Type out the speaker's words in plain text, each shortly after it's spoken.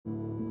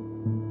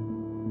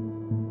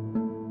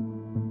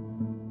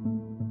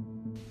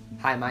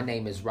Hi, my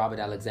name is Robert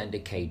Alexander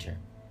Cager,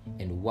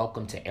 and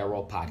welcome to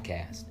Arrow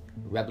Podcast,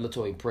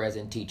 revelatory prayers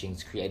and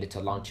teachings created to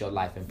launch your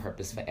life and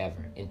purpose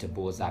forever into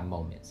bullseye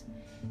moments.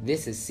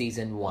 This is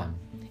Season 1,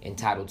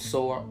 entitled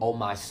Soar, O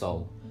My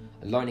Soul,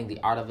 Learning the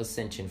Art of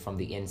Ascension from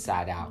the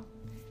Inside Out.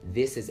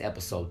 This is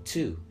Episode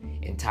 2,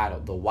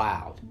 entitled The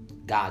Wild,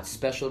 God's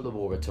Special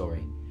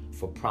Laboratory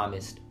for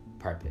Promised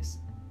Purpose.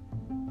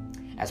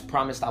 As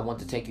promised, I want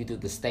to take you through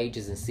the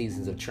stages and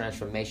seasons of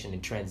transformation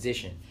and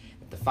transition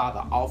that the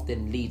Father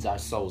often leads our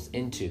souls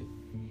into.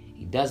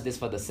 He does this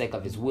for the sake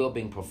of His will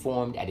being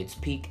performed at its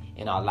peak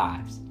in our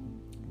lives.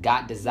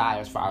 God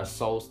desires for our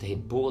souls to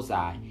hit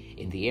bullseye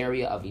in the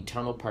area of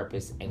eternal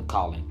purpose and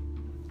calling.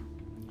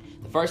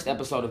 The first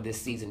episode of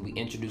this season, we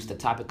introduced the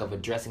topic of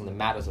addressing the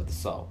matters of the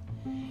soul.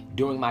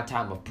 During my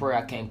time of prayer,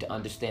 I came to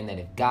understand that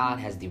if God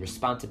has the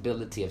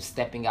responsibility of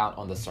stepping out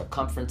on the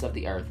circumference of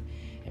the earth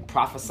and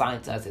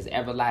prophesying to us His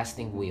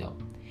everlasting will,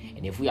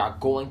 and if we are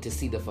going to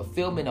see the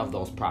fulfillment of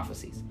those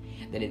prophecies,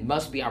 then it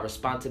must be our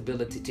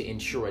responsibility to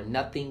ensure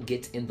nothing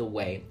gets in the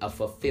way of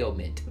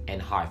fulfillment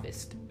and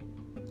harvest.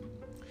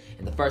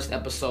 In the first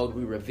episode,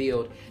 we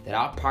revealed that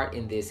our part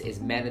in this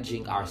is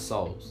managing our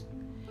souls.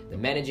 The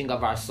managing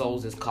of our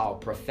souls is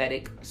called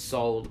prophetic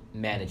soul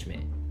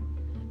management.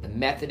 The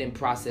method and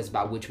process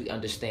by which we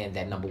understand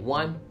that, number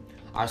one,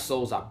 our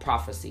souls are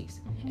prophecies,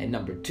 and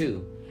number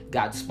two,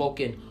 God's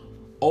spoken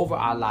over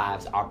our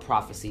lives are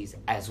prophecies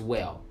as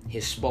well.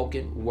 His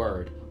spoken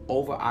word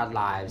over our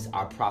lives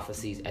are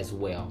prophecies as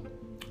well.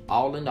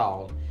 All in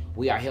all,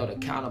 we are held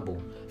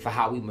accountable for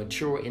how we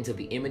mature into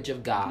the image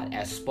of God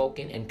as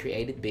spoken and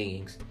created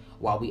beings,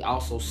 while we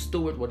also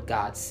steward what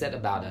God said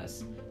about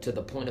us to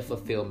the point of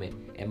fulfillment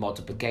and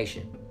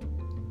multiplication.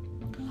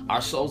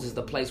 Our souls is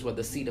the place where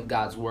the seed of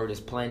God's word is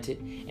planted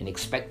and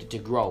expected to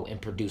grow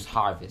and produce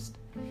harvest.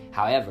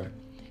 However,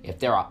 if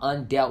there are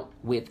undealt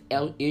with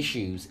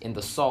issues in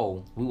the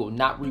soul, we will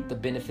not reap the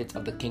benefits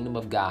of the kingdom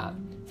of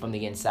God from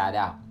the inside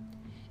out.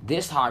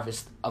 This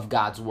harvest of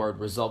God's word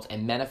results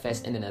and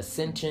manifests in an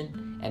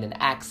ascension and an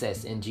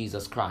access in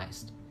Jesus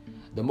Christ.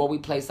 The more we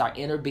place our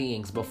inner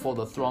beings before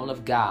the throne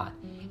of God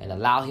and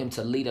allow Him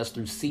to lead us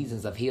through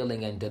seasons of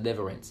healing and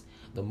deliverance,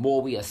 the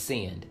more we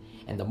ascend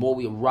and the more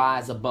we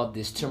rise above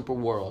this temporal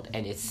world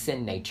and its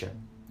sin nature,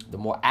 the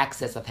more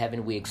access of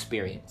heaven we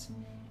experience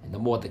and the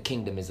more the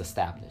kingdom is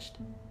established.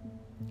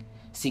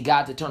 See,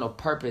 God's eternal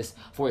purpose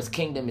for His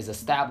kingdom is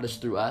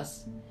established through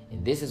us,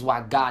 and this is why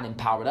God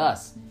empowered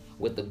us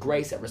with the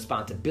grace and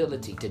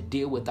responsibility to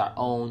deal with our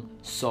own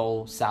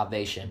soul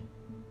salvation.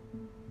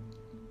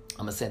 I'm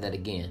going to say that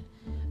again.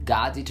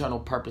 God's eternal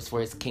purpose for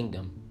His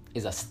kingdom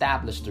is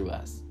established through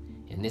us,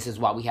 and this is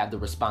why we have the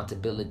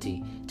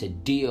responsibility to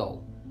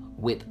deal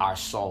with our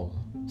soul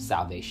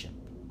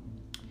salvation.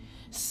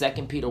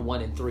 2 Peter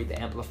 1:3, the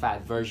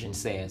Amplified Version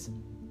says,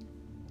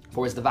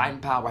 "For His divine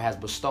power has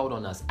bestowed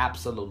on us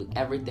absolutely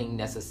everything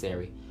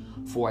necessary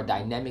for a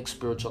dynamic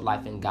spiritual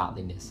life and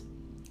godliness,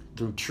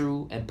 through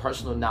true and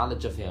personal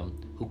knowledge of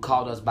Him who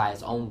called us by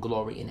His own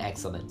glory and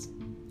excellence.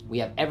 We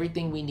have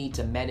everything we need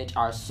to manage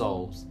our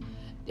souls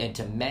and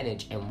to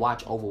manage and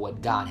watch over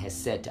what God has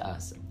said to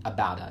us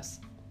about us."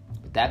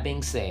 With that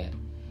being said,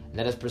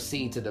 let us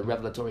proceed to the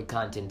revelatory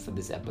content for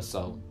this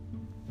episode.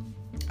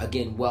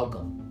 Again,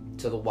 welcome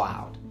to the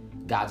Wild,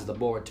 God's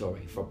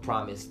Laboratory for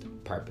Promised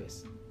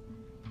Purpose.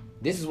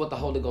 This is what the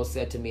Holy Ghost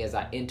said to me as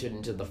I entered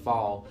into the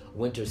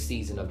fall-winter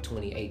season of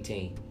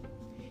 2018.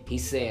 He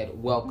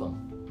said,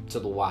 "Welcome to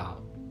the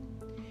wild."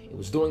 It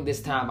was during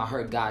this time I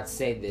heard God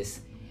say this,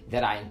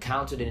 that I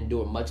encountered and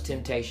endured much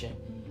temptation.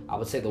 I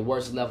would say the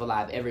worst level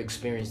I've ever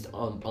experienced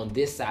on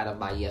this side of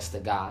my yes to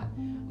God.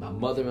 My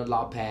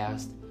mother-in-law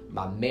passed.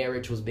 My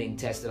marriage was being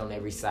tested on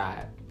every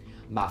side.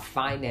 My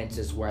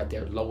finances were at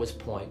their lowest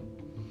point.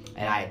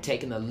 And I had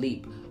taken a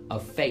leap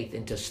of faith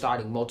into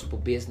starting multiple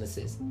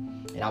businesses.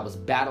 And I was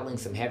battling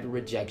some heavy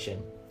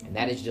rejection. And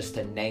that is just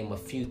to name a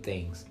few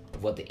things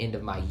of what the end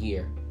of my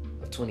year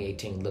of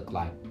 2018 looked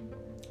like.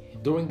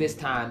 During this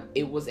time,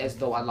 it was as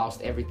though I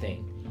lost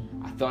everything.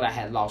 I thought I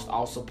had lost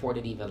all support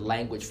and even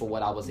language for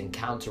what I was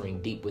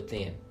encountering deep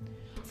within.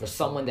 For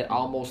someone that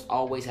almost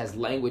always has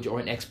language or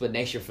an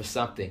explanation for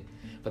something,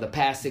 for the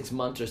past 6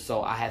 months or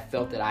so, I have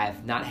felt that I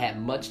have not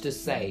had much to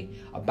say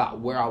about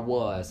where I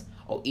was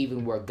or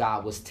even where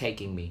God was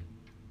taking me.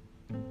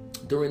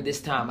 During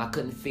this time, I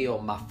couldn't feel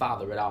my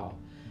Father at all.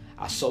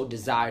 I so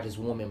desired His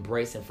warm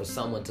embrace and for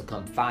someone to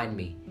come find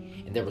me.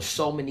 And there were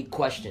so many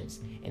questions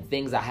and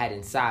things I had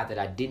inside that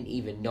I didn't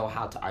even know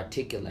how to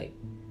articulate.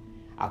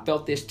 I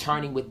felt this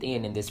turning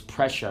within and this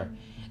pressure,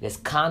 this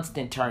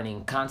constant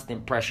turning,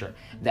 constant pressure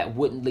that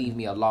wouldn't leave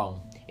me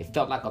alone. It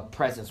felt like a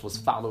presence was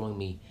following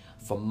me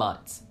for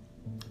months.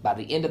 By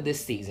the end of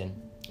this season,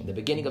 in the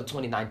beginning of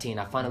 2019,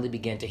 I finally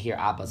began to hear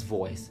Abba's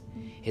voice.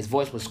 His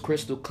voice was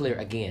crystal clear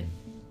again.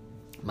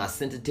 My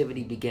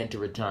sensitivity began to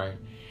return,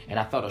 and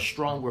I felt a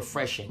strong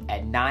refreshing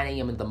at 9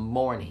 a.m. in the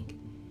morning.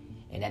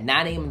 And at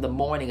 9 a.m. in the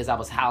morning, as I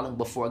was howling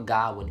before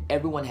God, when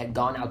everyone had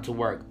gone out to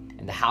work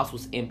and the house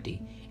was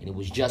empty and it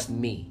was just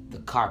me, the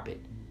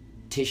carpet,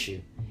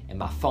 tissue and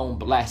my phone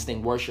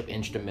blasting worship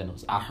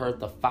instrumentals, I heard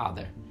the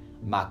Father,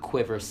 my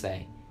quiver,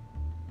 say,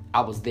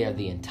 I was there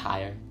the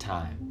entire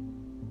time.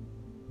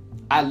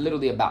 I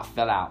literally about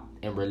fell out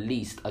and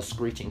released a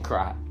screeching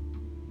cry.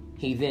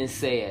 He then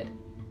said,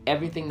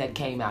 everything that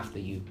came after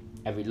you,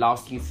 every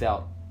loss you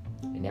felt,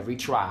 and every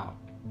trial,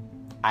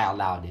 I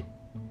allowed it.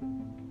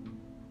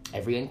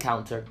 Every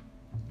encounter,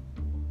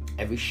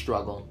 every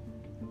struggle,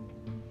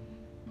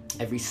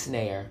 every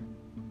snare,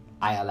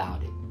 I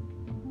allowed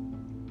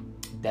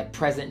it. That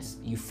presence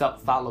you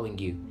felt following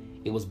you,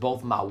 it was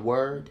both my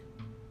word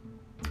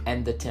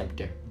and the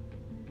tempter.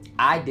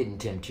 I didn't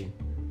tempt you.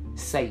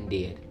 Satan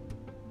did.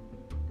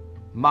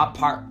 My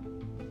part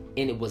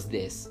in it was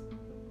this.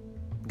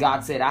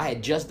 God said I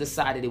had just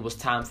decided it was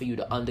time for you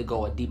to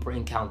undergo a deeper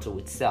encounter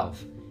with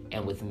self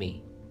and with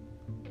me.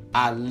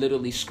 I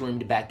literally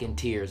screamed back in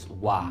tears,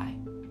 why?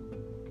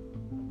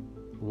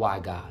 Why,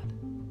 God?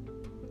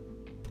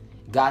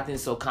 God then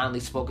so kindly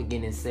spoke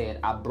again and said,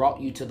 I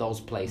brought you to those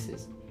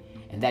places.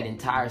 And that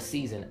entire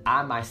season,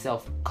 I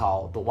myself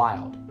called the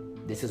wild.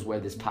 This is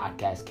where this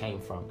podcast came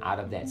from, out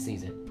of that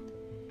season.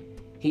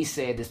 He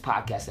said, this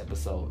podcast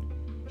episode,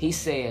 he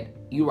said,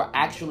 you were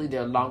actually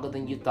there longer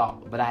than you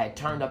thought, but I had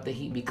turned up the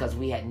heat because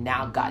we had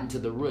now gotten to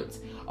the roots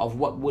of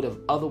what would have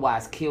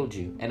otherwise killed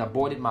you and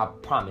aborted my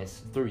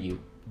promise through you.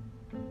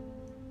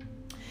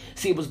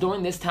 See, it was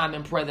during this time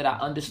in prayer that I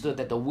understood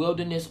that the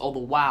wilderness or the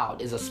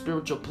wild is a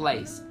spiritual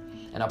place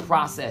and a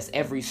process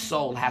every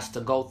soul has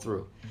to go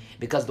through.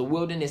 Because the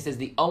wilderness is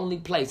the only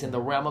place in the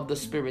realm of the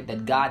spirit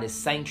that God is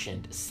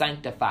sanctioned,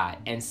 sanctified,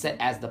 and set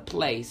as the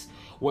place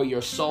where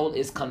your soul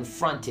is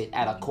confronted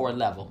at a core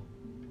level.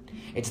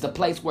 It's the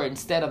place where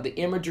instead of the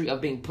imagery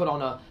of being put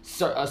on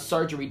a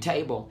surgery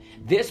table,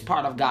 this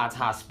part of God's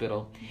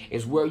hospital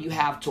is where you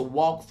have to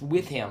walk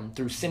with him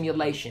through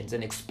simulations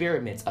and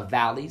experiments of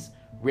valleys,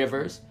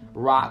 rivers,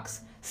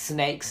 rocks,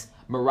 snakes,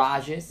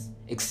 mirages,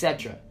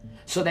 etc.,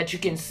 so that you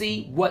can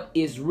see what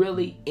is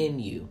really in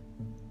you.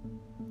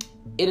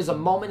 It is a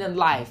moment in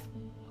life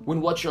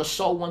when what your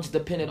soul once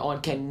depended on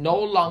can no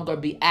longer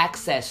be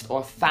accessed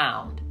or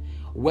found,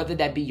 whether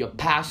that be your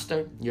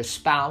pastor, your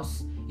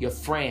spouse, your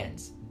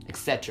friends,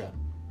 etc.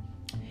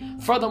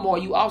 Furthermore,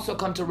 you also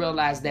come to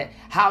realize that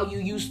how you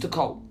used to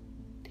cope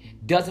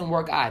doesn't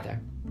work either.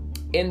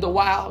 In the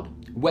wild,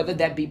 whether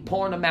that be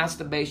porn or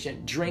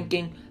masturbation,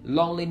 drinking,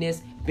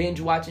 loneliness,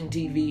 binge watching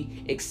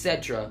TV,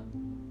 etc.,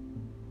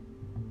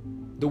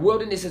 the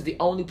wilderness is the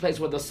only place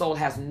where the soul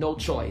has no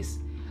choice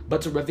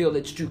but to reveal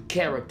its true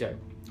character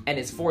and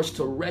is forced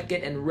to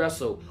reckon and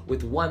wrestle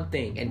with one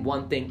thing and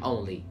one thing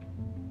only,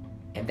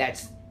 and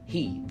that's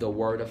He, the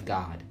Word of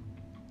God.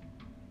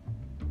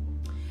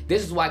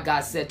 This is why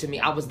God said to me,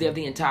 I was there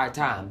the entire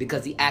time,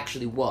 because He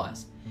actually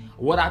was.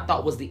 What I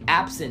thought was the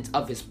absence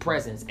of His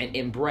presence and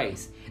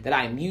embrace that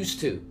I am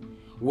used to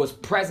was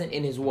present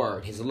in His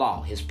Word, His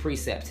law, His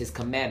precepts, His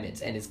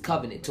commandments, and His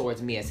covenant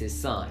towards me as His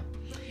Son.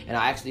 And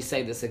I actually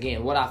say this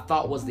again. What I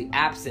thought was the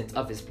absence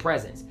of His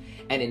presence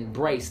and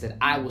embrace that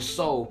I was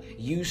so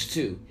used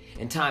to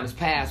in times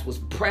past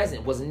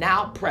was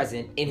now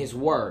present in His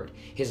Word,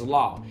 His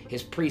law,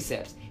 His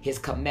precepts, His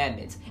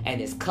commandments,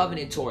 and His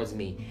covenant towards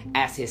me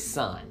as His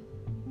Son.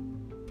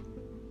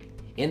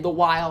 In the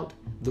wild,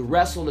 the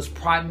wrestle is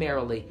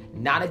primarily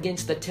not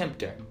against the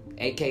tempter,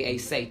 aka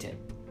Satan.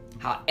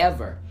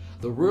 However,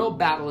 the real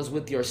battle is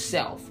with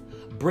yourself,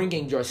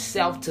 bringing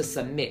yourself to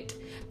submit,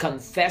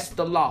 confess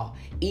the law,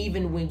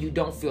 even when you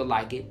don't feel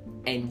like it,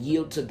 and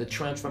yield to the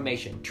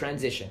transformation,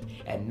 transition,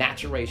 and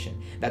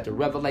maturation that the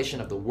revelation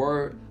of the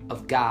Word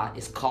of God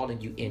is calling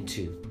you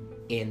into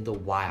in the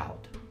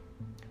wild.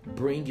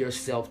 Bring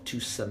yourself to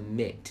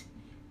submit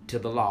to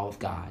the law of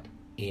God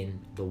in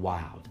the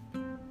wild.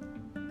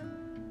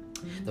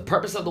 The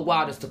purpose of the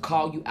wild is to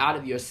call you out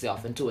of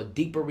yourself into a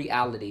deeper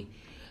reality,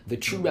 the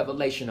true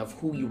revelation of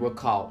who you were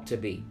called to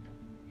be.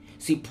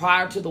 See,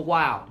 prior to the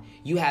wild,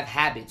 you have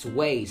habits,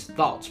 ways,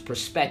 thoughts,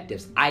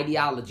 perspectives,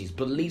 ideologies,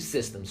 belief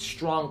systems,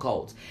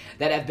 strongholds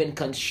that have been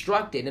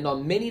constructed and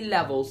on many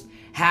levels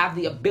have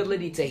the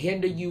ability to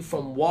hinder you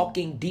from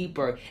walking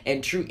deeper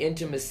in true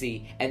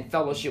intimacy and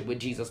fellowship with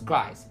Jesus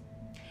Christ.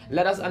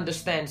 Let us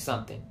understand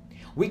something.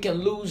 We can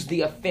lose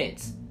the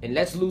offense, and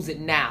let's lose it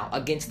now,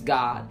 against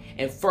God.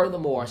 And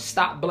furthermore,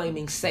 stop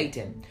blaming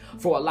Satan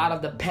for a lot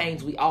of the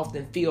pains we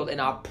often feel in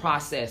our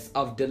process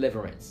of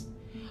deliverance.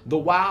 The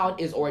wild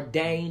is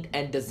ordained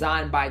and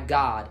designed by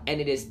God,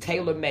 and it is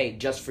tailor-made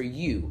just for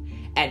you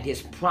and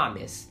His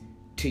promise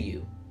to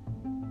you.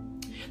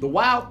 The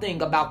wild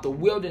thing about the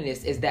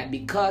wilderness is that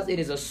because it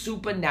is a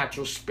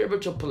supernatural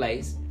spiritual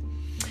place,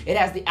 it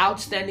has the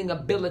outstanding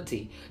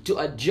ability to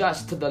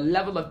adjust to the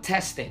level of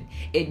testing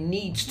it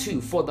needs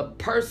to for the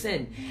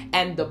person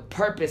and the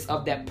purpose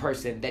of that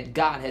person that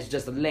God has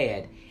just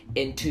led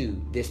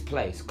into this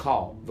place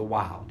called the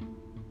wild.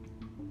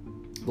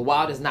 The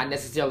wild is not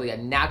necessarily a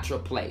natural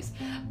place,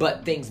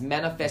 but things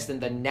manifest in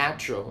the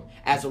natural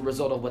as a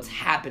result of what's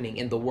happening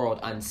in the world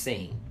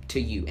unseen to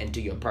you and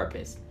to your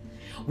purpose.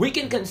 We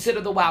can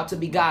consider the wild to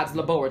be God's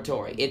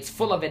laboratory. It's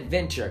full of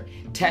adventure,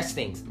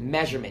 testings,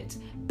 measurements,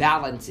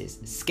 balances,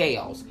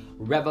 scales,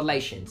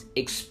 revelations,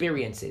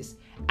 experiences,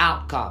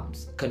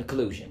 outcomes,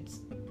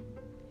 conclusions.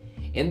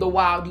 In the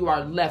wild, you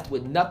are left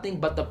with nothing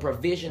but the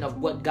provision of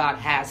what God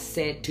has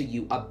said to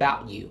you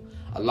about you,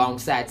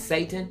 alongside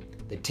Satan,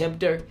 the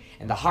tempter,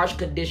 and the harsh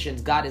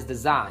conditions God has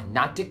designed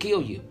not to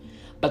kill you,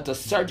 but to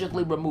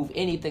surgically remove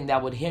anything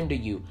that would hinder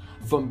you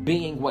from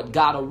being what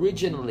God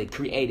originally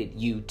created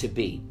you to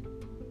be.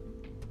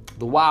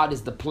 The wild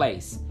is the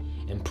place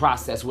and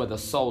process where the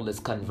soul is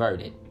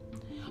converted.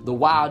 The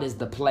wild is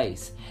the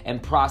place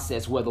and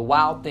process where the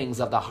wild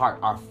things of the heart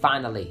are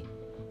finally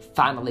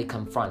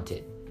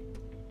confronted.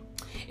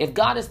 If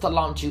God is to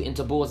launch you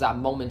into bullseye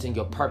moments in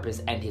your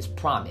purpose and his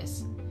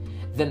promise,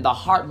 then the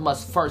heart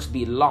must first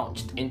be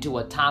launched into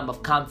a time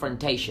of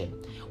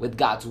confrontation with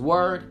God's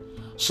word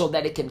so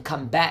that it can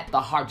combat the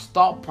heart's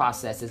thought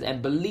processes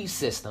and belief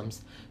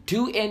systems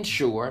to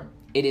ensure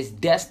it is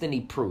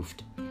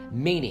destiny-proofed,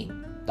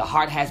 meaning the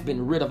heart has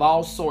been rid of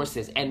all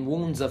sources and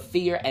wounds of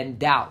fear and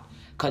doubt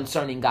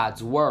concerning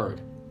God's word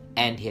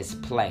and his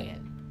plan.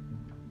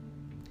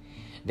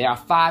 There are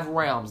 5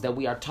 realms that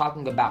we are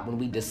talking about when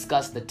we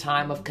discuss the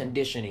time of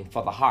conditioning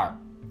for the heart.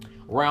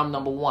 Realm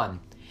number 1,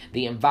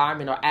 the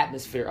environment or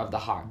atmosphere of the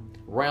heart.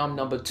 Realm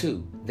number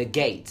 2, the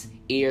gates,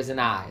 ears and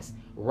eyes.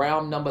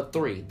 Realm number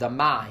 3, the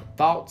mind,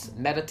 thoughts,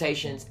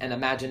 meditations, and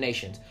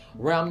imaginations.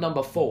 Realm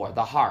number 4,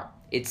 the heart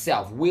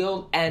itself,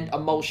 will and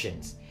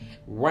emotions.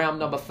 Realm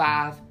number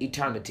 5,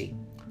 eternity,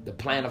 the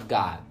plan of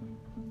God.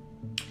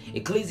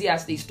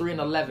 Ecclesiastes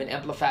 3:11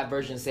 Amplified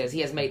Version says,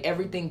 he has made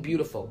everything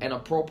beautiful and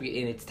appropriate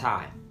in its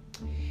time.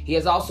 He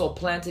has also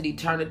planted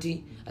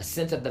eternity, a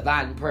sense of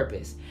divine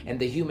purpose, in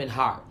the human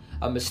heart,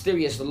 a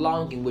mysterious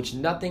longing which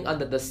nothing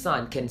under the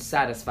sun can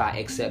satisfy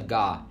except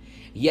God.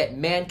 Yet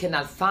man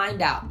cannot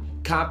find out,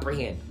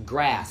 comprehend,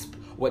 grasp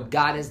what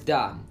God has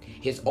done,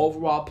 his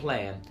overall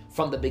plan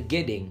from the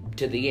beginning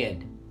to the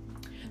end.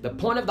 The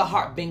point of the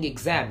heart being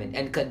examined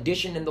and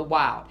conditioned in the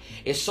wild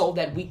is so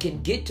that we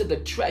can get to the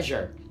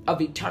treasure of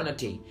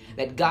eternity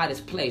that God has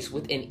placed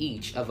within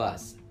each of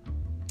us.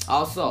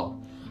 Also,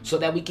 so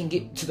that we can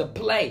get to the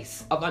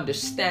place of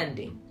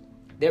understanding.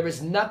 There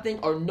is nothing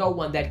or no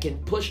one that can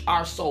push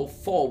our soul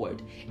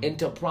forward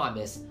into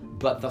promise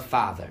but the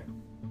Father.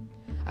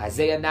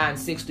 Isaiah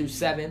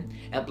 9:6-7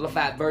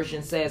 Amplified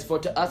Version says, for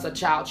to us a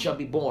child shall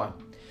be born,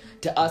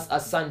 to us a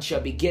son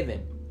shall be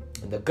given,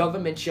 and the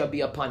government shall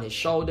be upon his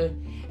shoulder,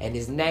 and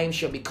his name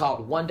shall be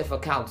called Wonderful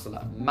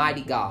Counselor,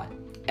 Mighty God,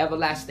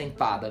 Everlasting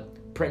Father,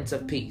 Prince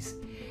of Peace.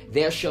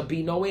 There shall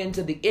be no end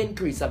to the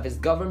increase of his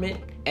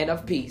government and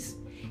of peace.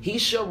 He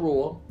shall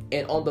rule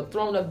and on the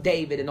throne of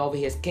David and over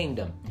his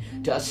kingdom,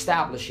 to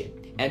establish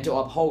it and to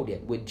uphold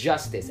it with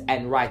justice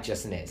and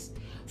righteousness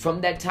from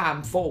that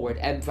time forward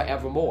and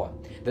forevermore.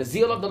 The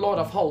zeal of the Lord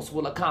of hosts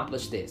will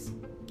accomplish this.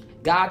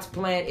 God's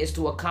plan is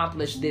to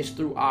accomplish this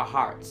through our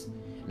hearts.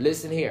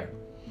 Listen here.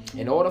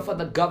 In order for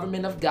the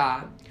government of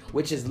God,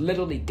 which is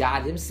literally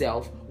God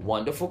himself,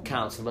 Wonderful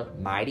Counselor,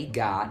 Mighty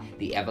God,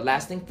 the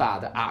Everlasting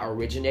Father, our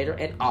originator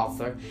and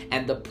author,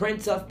 and the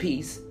Prince of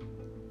Peace,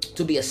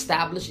 to be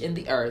established in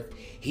the earth,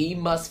 he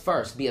must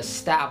first be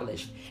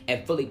established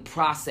and fully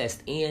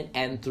processed in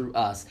and through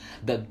us.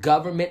 The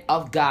government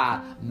of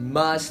God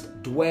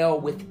must dwell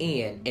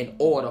within in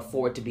order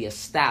for it to be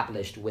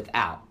established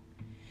without.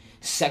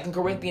 2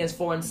 Corinthians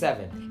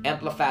 4:7,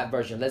 Amplified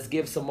Version. Let's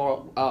give some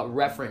more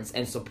reference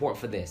and support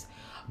for this.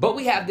 But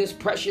we have this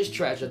precious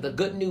treasure, the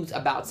good news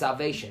about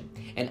salvation,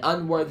 in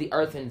unworthy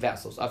earthen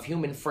vessels of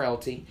human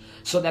frailty,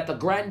 so that the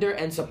grandeur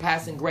and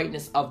surpassing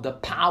greatness of the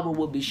power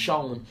will be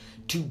shown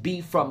to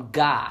be from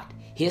God,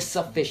 his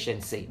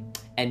sufficiency,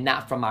 and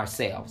not from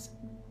ourselves.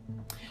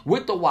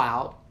 With the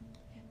wild,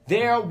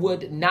 there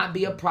would not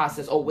be a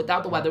process, or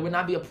without the wild, there would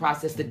not be a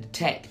process to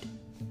detect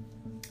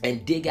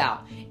and dig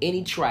out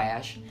any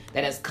trash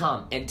that has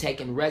come and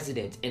taken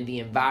residence in the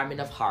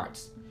environment of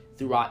hearts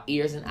through our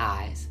ears and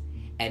eyes,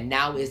 and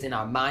now is in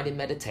our mind and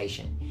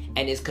meditation,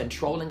 and is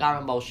controlling our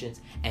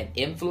emotions and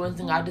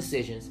influencing our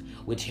decisions,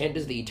 which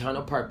hinders the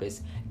eternal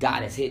purpose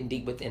God has hidden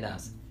deep within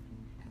us.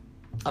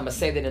 I'm going to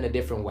say that in a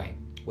different way.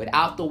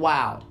 Without the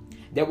wild,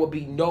 there will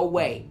be no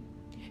way,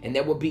 and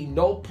there will be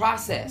no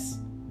process,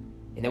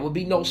 and there will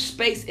be no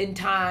space in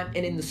time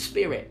and in the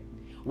spirit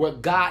where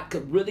God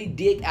could really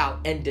dig out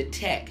and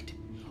detect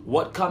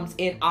what comes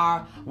in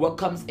our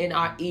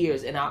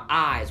ears and our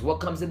eyes, what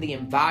comes in the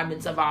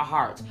environments of our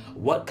hearts,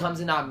 what comes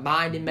in our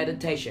mind and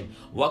meditation,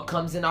 what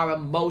comes in our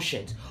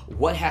emotions,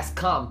 what has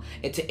come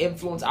and to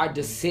influence our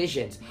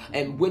decisions,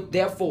 and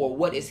therefore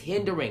what is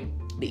hindering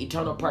the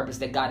eternal purpose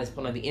that God has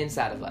put on the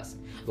inside of us.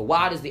 The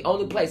wild is the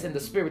only place in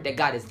the spirit that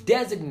God has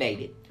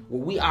designated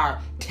where we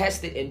are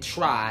tested and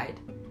tried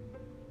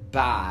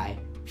by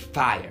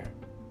fire.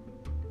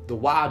 The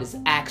wild is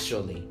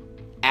actually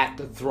at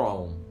the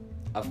throne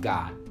of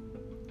God.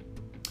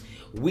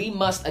 We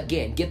must,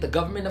 again, get the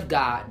government of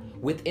God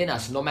within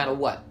us no matter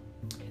what.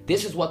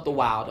 This is what the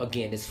wild,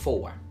 again, is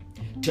for.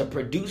 To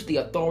produce the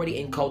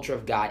authority and culture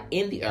of God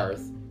in the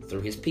earth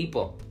through his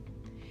people.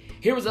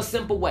 Here is a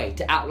simple way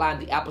to outline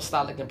the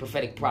apostolic and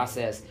prophetic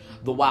process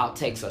the wild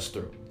takes us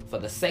through for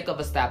the sake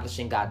of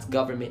establishing God's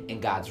government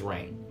and God's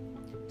reign.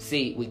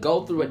 See, we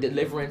go through a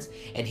deliverance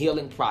and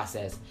healing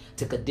process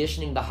to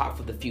conditioning the heart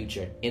for the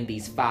future in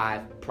these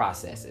 5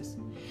 processes.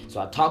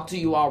 So I talked to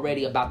you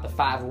already about the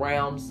 5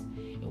 realms,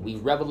 and we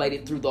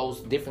revelated through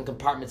those different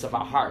compartments of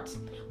our hearts.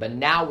 But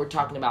now we're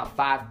talking about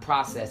 5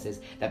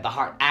 processes that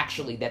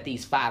that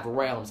these 5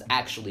 realms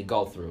actually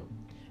go through.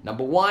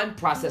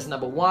 Process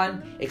number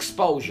one,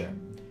 exposure,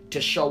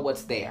 to show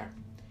what's there.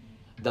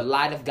 The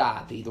light of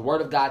God, the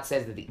word of God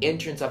says that the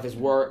entrance of his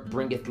word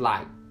bringeth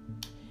light.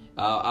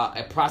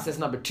 Process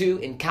number 2,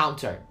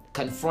 encounter,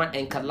 confront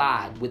and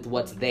collide with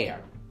what's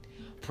there.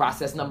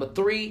 Process number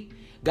 3,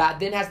 God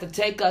then has to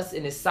take us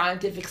in his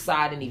scientific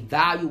side and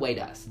evaluate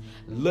us.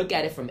 Look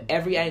at it from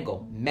every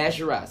angle,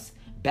 measure us,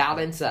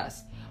 balance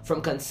us,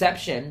 from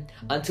conception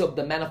until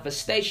the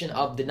manifestation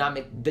of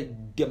the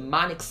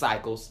demonic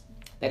cycles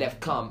that have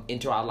come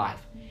into our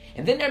life.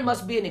 And then there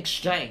must be an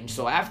exchange.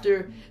 So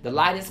after the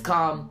light has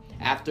come,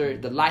 after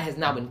the light has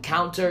now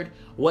encountered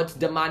what's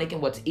demonic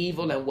and what's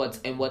evil and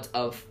what's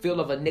a feel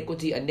of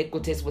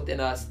iniquitous within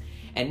us,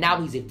 and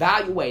now he's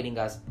evaluating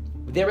us,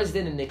 there is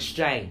then an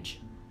exchange.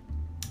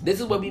 This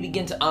is where we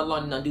begin to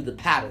unlearn and undo the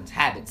patterns,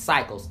 habits,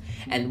 cycles,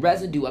 and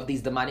residue of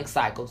these demonic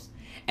cycles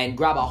and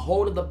grab a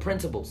hold of the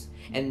principles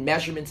and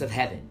measurements of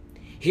heaven.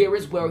 Here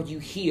is where you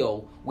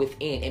heal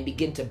within and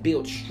begin to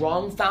build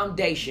strong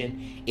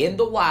foundation in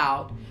the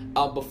wild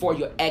before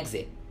your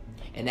exit.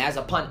 And as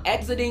upon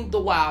exiting the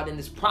wild in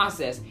this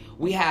process,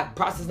 we have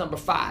process number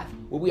 5,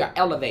 where we are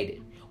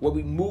elevated, where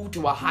we move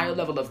to a higher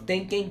level of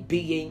thinking,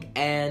 being,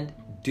 and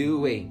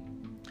doing.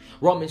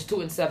 Romans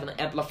 2:7,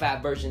 the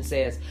Amplified Version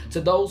says,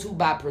 to those who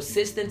by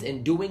persistence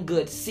in doing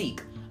good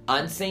seek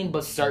unseen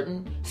but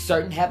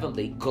certain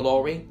heavenly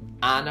glory,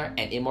 honor,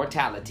 and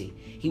immortality,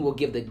 he will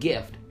give the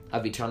gift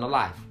of eternal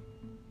life.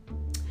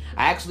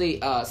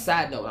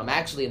 Side note, I'm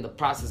actually in the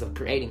process of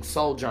creating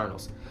soul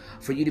journals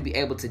for you to be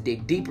able to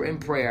dig deeper in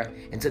prayer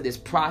into this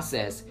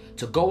process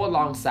to go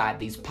alongside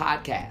these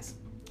podcasts.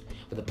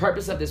 For the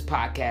purpose of this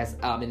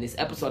podcast, in this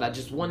episode, I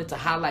just wanted to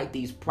highlight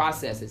these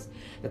processes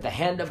that the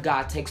hand of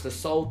God takes the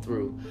soul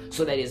through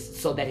so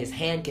that his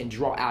hand can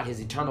draw out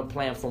his eternal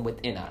plan from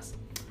within us.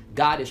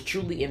 God is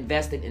truly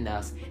invested in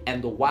us,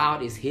 and the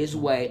wild is his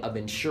way of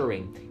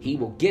ensuring he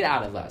will get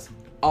out of us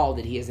all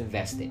that he has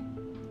invested.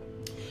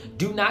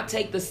 Do not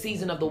take the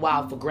season of the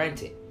wild for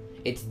granted.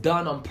 It's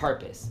done on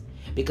purpose.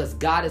 Because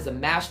God is a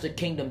master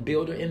kingdom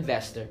builder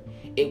investor,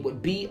 it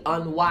would be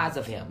unwise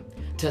of him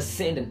to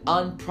send an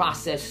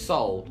unprocessed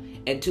soul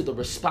into the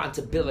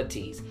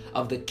responsibilities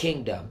of the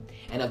kingdom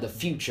and of the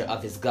future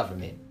of his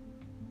government.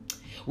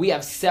 We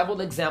have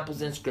several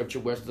examples in scripture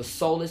where the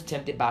soul is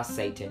tempted by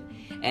Satan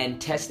and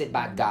tested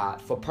by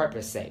God for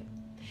purpose sake.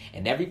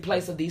 In every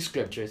place of these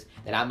scriptures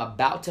that I'm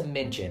about to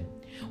mention,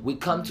 we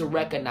come to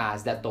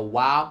recognize that the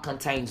wild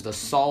contains the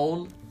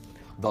soul,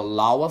 the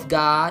law of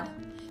God,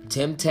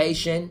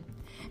 temptation,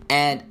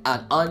 and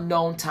an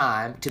unknown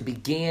time to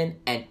begin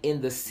and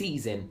end the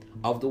season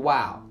of the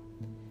wild.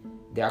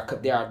 There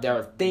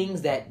are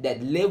things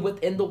that live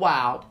within the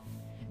wild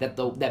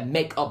that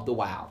make up the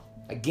wild.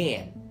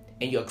 Again,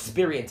 and you're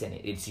experiencing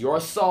it. It's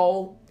your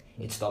soul,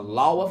 it's the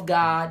law of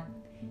God,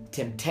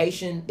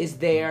 temptation is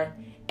there,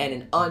 and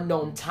an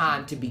unknown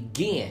time to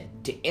begin,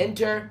 to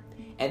enter,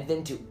 and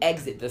then to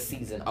exit the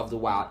season of the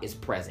wild is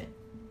present.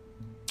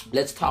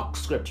 Let's talk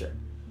scripture.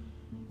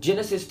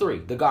 Genesis 3,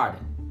 the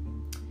garden.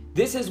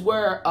 This is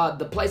where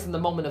the place in the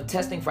moment of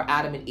testing for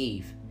Adam and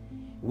Eve.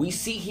 We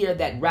see here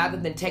that rather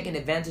than taking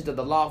advantage of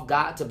the law of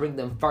God to bring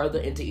them further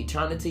into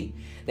eternity,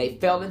 they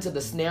fell into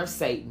the snare of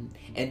Satan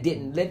and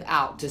didn't live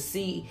out to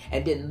see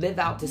and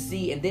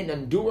didn't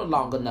endure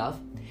long enough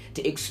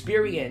to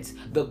experience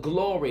the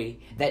glory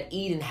that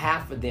Eden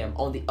had for them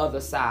on the other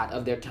side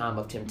of their time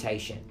of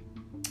temptation.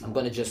 I'm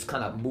going to just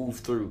kind of move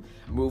through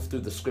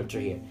the scripture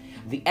here.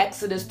 The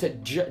Exodus to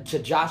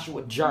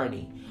Joshua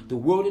journey, the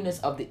wilderness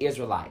of the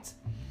Israelites.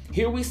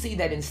 Here we see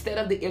that instead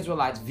of the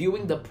Israelites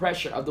viewing the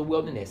pressure of the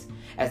wilderness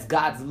as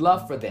God's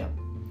love for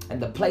them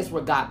and the place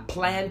where God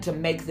planned to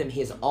make them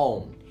his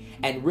own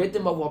and rid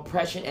them of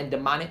oppression and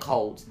demonic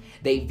holds,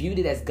 they viewed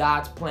it as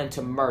God's plan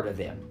to murder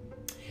them.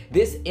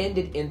 This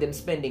ended in them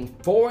spending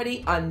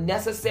 40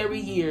 unnecessary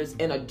years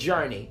in a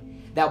journey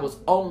that was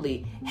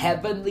only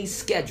heavenly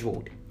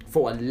scheduled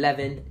for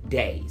 11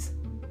 days.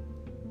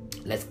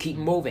 Let's keep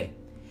moving.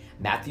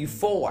 Matthew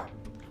 4,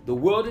 the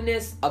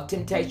wilderness of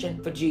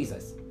temptation for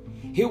Jesus.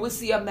 Here we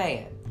see a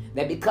man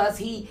that because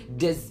he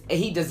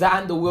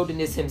designed the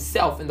wilderness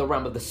himself in the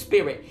realm of the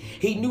spirit,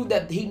 he knew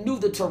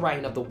the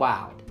terrain of the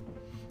wild.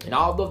 And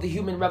although the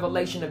human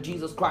revelation of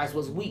Jesus Christ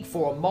was weak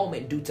for a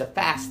moment due to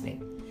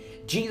fasting,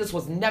 Jesus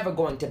was never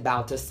going to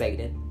bow to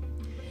Satan.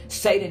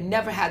 Satan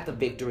never had the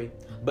victory,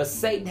 but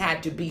Satan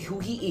had to be who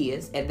he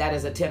is, and that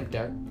is a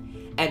tempter,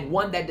 and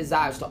one that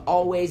desires to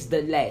always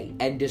delay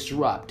and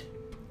disrupt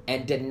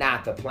and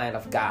deny the plan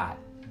of God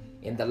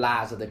in the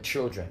lives of the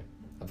children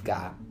of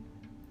God.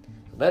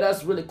 Let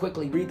us really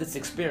quickly read this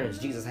experience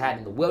Jesus had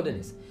in the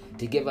wilderness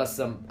to give us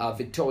some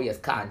victorious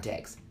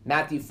context.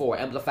 Matthew 4,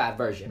 Amplified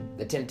Version,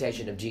 the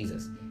temptation of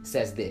Jesus,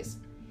 says this.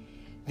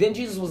 Then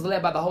Jesus was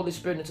led by the Holy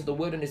Spirit into the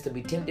wilderness to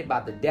be tempted by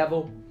the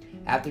devil.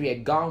 After he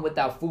had gone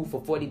without food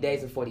for 40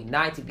 days and 40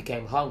 nights, he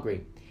became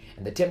hungry.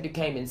 And the tempter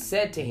came and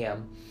said to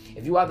him,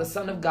 if you are the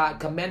Son of God,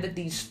 command that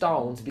these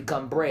stones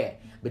become bread.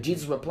 But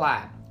Jesus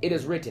replied, it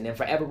is written, and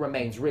forever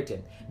remains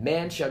written,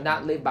 man shall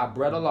not live by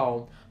bread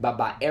alone, but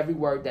by every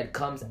word that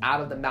comes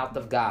out of the mouth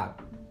of God.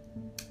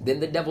 Then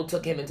the devil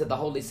took him into the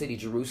holy city,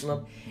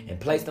 Jerusalem, and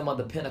placed him on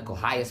the pinnacle,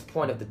 highest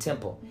point of the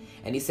temple.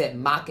 And he said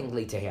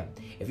mockingly to him,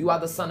 if you are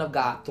the Son of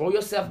God, throw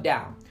yourself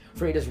down,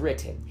 for it is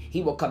written,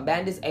 he will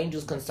command his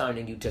angels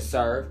concerning you to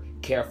serve,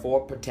 care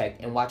for,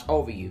 protect, and watch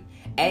over you.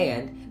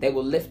 And they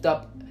will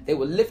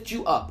lift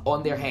you up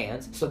on their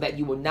hands, so that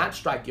you will not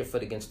strike your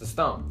foot against the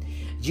stone.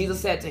 Jesus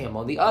said to him,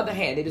 on the other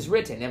hand, it is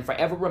written, and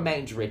forever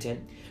remains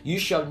written, you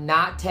shall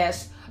not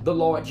test the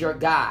Lord your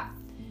God.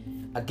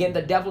 Again,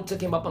 the devil took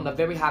him up on the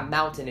very high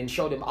mountain and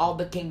showed him all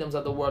the kingdoms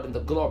of the world and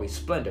the glory,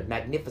 splendor,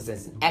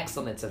 magnificence, and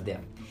excellence of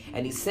them.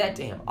 And he said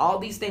to him, all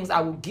these things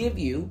I will give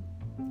you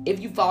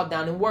if you fall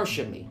down and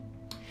worship me.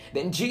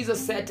 Then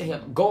Jesus said to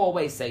him, go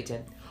away,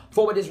 Satan,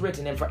 for it is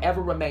written, and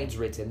forever remains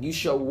written, you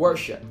shall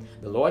worship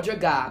the Lord your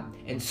God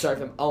and serve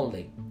him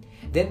only.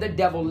 Then the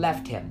devil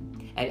left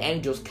him, and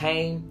angels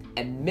came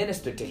and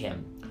ministered to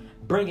him,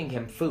 bringing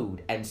him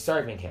food and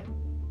serving him.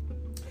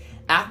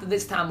 After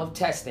this time of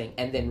testing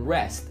and then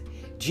rest,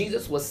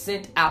 Jesus was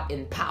sent out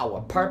in power,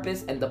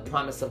 purpose, and the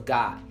promise of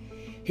God.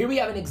 Here we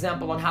have an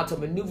example on how to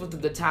maneuver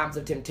through the times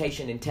of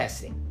temptation and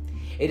testing.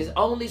 It is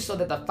only so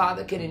that the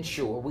Father can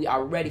ensure we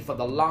are ready for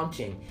the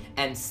launching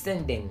and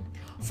sending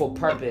for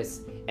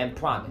purpose and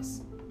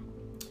promise.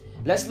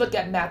 Let's look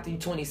at Matthew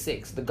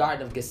 26, the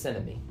Garden of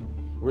Gethsemane.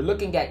 We're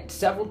looking at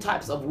several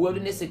types of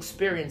wilderness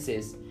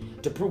experiences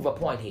to prove a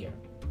point here.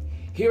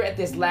 Here at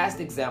this last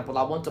example,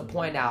 I want to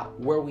point out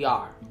where we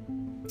are.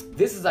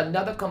 This is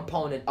another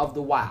component of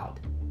the wild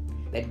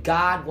that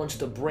God wants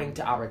to bring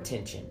to our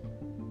attention.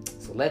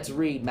 So let's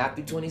read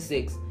Matthew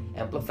 26,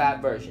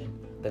 Amplified Version,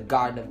 the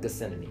Garden of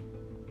Gethsemane.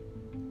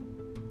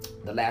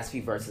 The last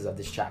few verses of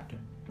this chapter.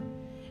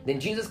 Then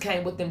Jesus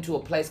came with them to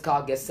a place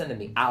called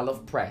Gethsemane,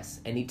 Olive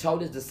Press, and he told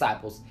his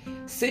disciples,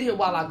 sit here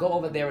while I go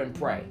over there and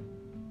pray.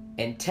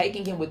 And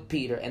taking him with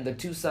Peter and the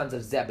two sons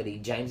of Zebedee,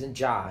 James and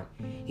John,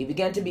 he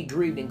began to be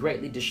grieved and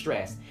greatly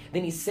distressed.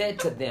 Then he said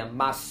to them,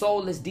 my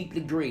soul is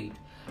deeply grieved,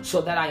 so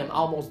that I am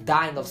almost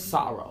dying of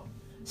sorrow.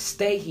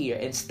 Stay here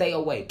and stay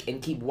awake and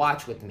keep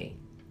watch with me.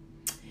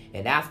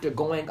 And after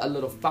going a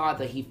little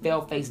farther, he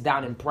fell face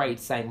down and prayed,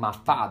 saying, my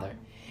Father,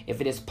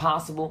 if it is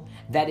possible,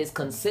 that is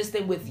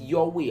consistent with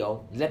your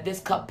will, let this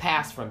cup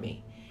pass from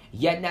me.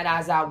 Yet not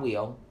as I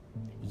will,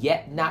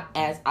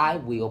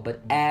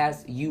 but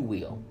as you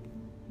will.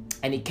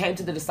 And he came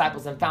to the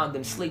disciples and found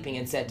them sleeping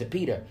and said to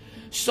Peter,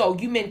 so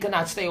you men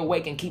cannot stay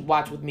awake and keep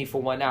watch with me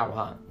for 1 hour,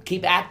 huh?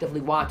 Keep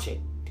actively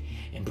watching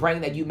and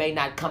praying that you may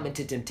not come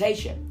into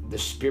temptation. The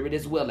spirit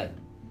is willing,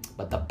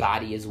 but the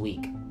body is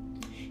weak.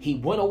 He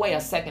went away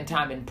a second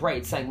time and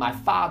prayed, saying, my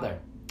Father,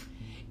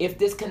 if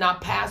this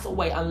cannot pass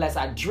away unless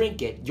I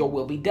drink it, your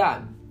will be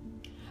done.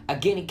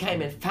 Again he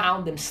came and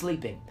found them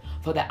sleeping,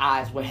 for their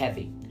eyes were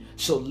heavy.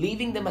 So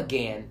leaving them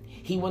again,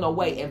 he went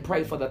away and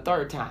prayed for the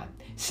third time,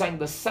 saying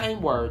the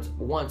same words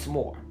once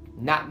more,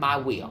 not my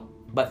will,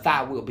 but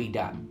thy will be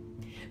done.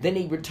 Then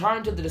he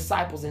returned to the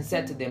disciples and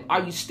said to them,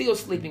 are you still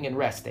sleeping and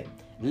resting?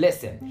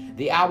 Listen,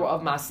 the hour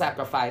of my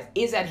sacrifice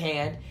is at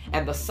hand,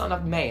 and the Son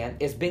of Man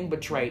is being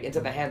betrayed into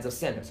the hands of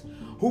sinners,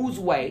 whose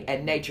way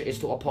and nature is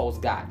to oppose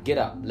God. Get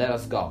up, let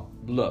us go.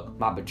 Look,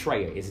 my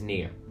betrayer is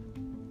near.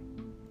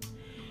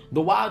 The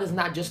wild is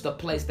not just a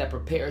place that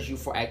prepares you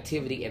for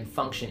activity and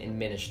function in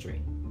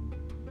ministry.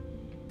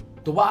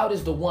 The wild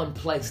is the one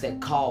place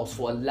that calls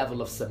for a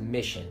level of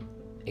submission,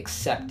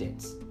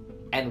 acceptance,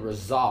 and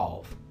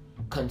resolve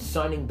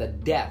concerning the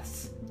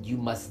deaths you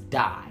must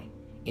die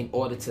in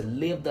order to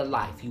live the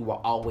life you were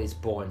always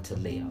born to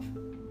live.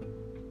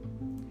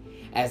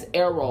 As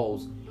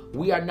arrows,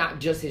 we are not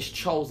just his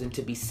chosen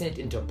to be sent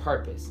into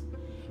purpose,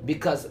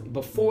 because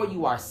before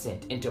you are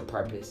sent into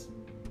purpose,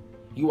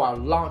 you are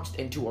launched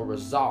into a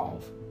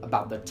resolve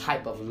about the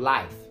type of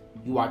life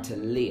you are to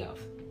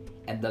live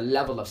and the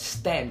level of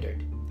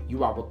standard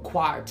you are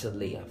required to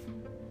live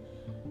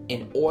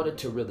in order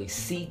to really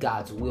see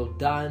God's will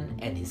done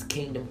and his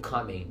kingdom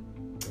coming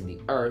in the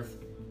earth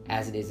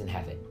as it is in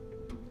heaven.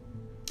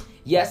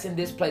 Yes, in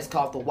this place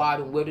called the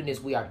wild and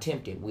wilderness, we are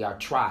tempted, we are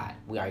tried,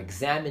 we are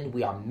examined,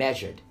 we are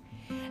measured.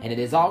 And it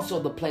is also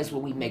the place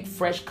where we make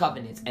fresh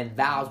covenants and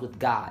vows with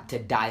God to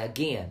die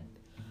again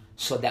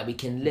so that we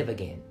can live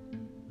again.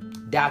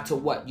 Die to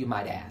what, you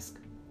might ask?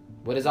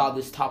 What is all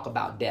this talk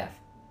about death?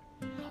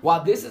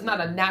 While this is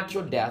not a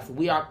natural death,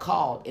 we are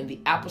called in the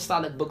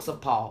apostolic books of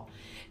Paul,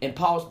 in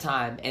Paul's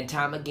time and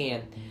time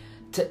again,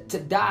 to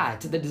die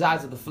to the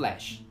desires of the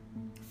flesh.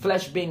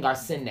 Flesh being our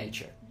sin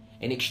nature,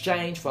 in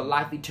exchange for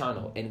life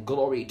eternal and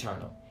glory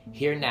eternal,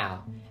 here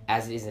now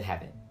as it is in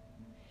heaven.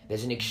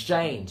 There's an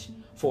exchange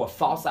for a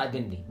false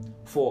identity,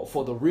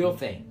 for the real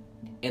thing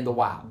in the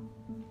wild.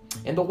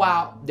 In the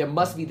wild, there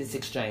must be this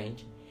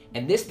exchange,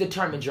 and this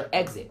determines your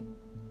exit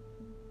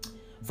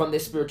from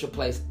this spiritual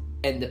place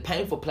and the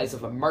painful place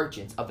of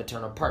emergence of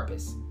eternal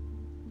purpose.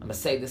 I'm going to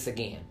say this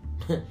again.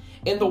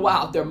 In the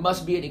wild, there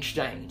must be an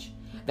exchange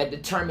that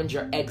determines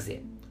your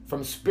exit from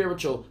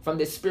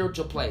this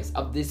spiritual place,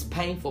 of this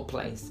painful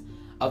place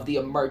of the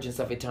emergence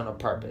of eternal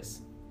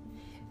purpose.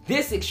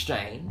 This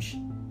exchange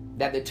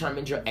that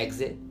determines your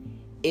exit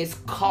is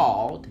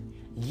called,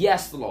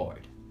 yes,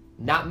 Lord,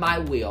 not my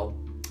will,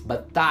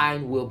 but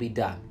thine will be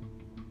done.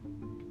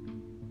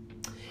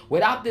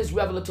 Without this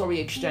revelatory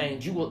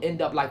exchange, you will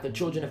end up like the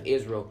children of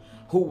Israel,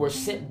 who were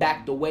sent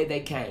back the way they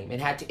came and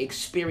had to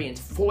experience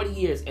 40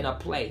 years in a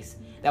place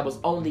that was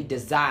only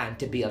designed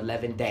to be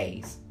 11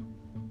 days.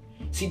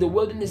 See, the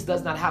wilderness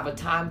does not have a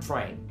time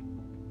frame,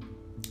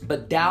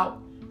 but the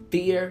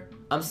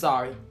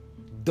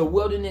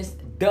wilderness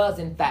does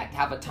in fact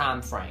have a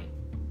time frame,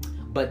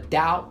 but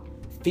doubt,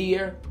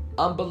 fear,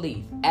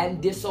 unbelief,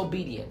 and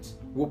disobedience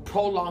will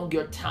prolong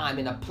your time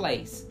in a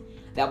place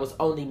that was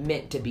only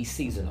meant to be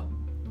seasonal.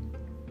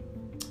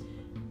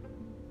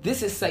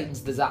 This is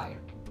Satan's desire.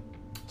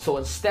 So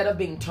instead of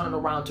being turned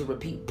around to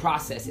repeat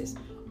processes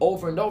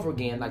over and over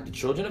again like the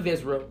children of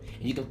Israel,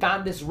 and you can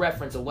find this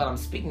reference of what I'm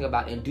speaking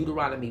about in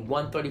Deuteronomy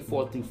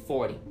 1:34 through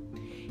 40.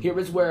 Here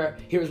is where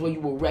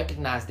you will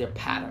recognize their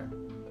pattern.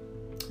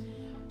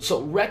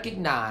 So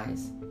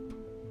recognize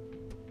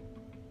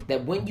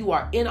that when you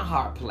are in a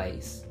hard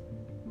place,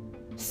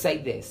 say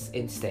this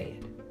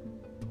instead: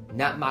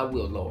 not my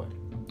will, Lord,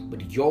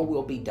 but your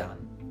will be done.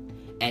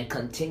 And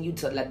continue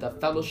to let the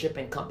fellowship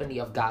and company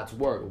of God's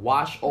word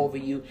wash over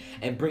you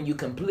and bring you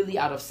completely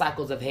out of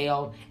cycles of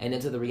hell and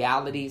into the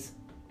realities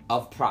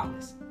of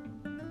promise.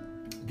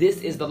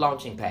 This is the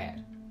launching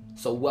pad.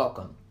 So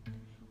welcome.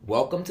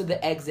 Welcome to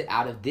the exit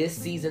out of this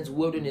season's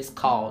wilderness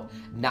called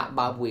not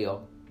my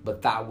will,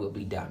 but thy will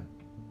be done.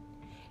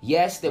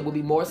 Yes, there will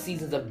be more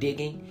seasons of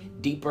digging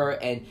deeper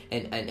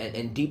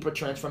and deeper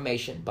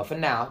transformation. But for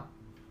now,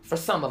 for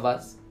some of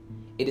us,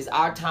 it is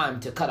our time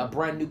to cut a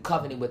brand new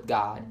covenant with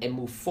God and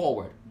move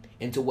forward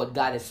into what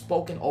God has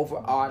spoken over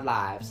our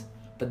lives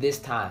for this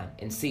time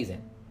and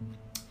season.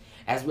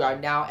 As we are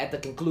now at the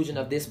conclusion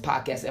of this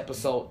podcast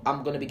episode,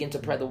 I'm going to begin to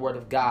pray the word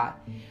of God,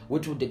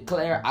 which will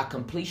declare our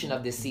completion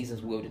of this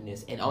season's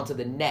wilderness and onto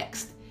the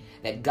next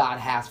that God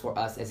has for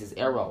us as his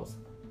arrows.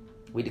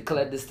 We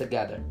declare this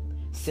together.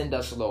 Send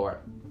us, Lord.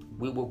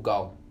 We will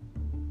go.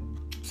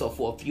 So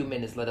for a few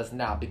minutes, let us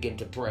now begin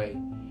to pray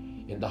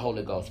in the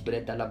Holy Ghost.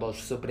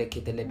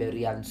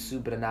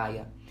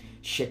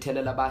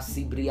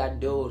 Shetelabasi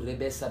briando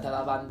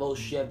rebesatalavanvo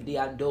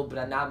chevdiando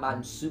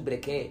branaman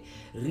subreke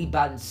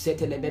riban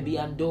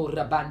setelebebiando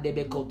rabande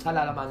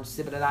bekotalaman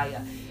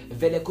sibraya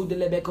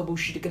velekudelebeko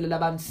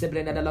bushikelaban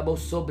sibrena labo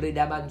sobre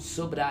daman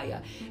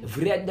sobraya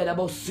vrenda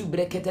labo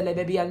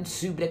subreketelebebian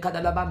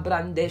subrekadalaban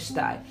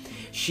brandestai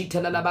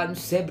shitelaban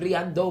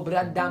sebriando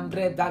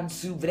brandambre van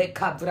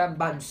suvreka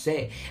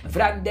vrambanse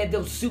vrande do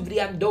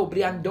subriando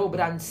briando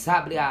bran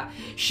sabria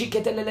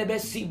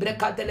shiketelebesi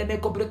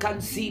brekatelebeko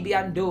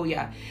brekansibiando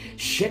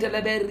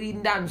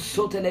Sheteleberindan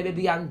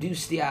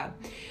sotelebiandustia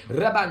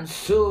Raban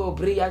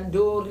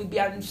sobriando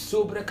ribian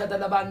sobre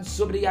catalaban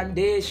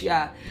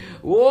sobriandesia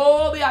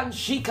O bian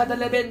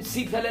shikataleben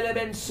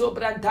sipeleben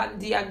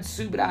sobrantandian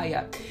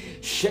subraya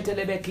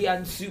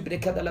Shetelebekian subre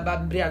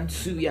catalaban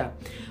briansuya.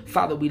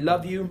 Father, we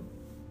love you.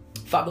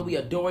 Father, we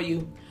adore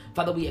you.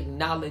 Father, we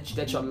acknowledge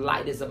that your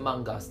light is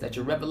among us, that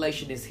your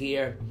revelation is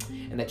here,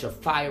 and that your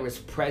fire is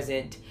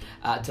present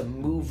to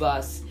move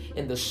us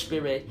in the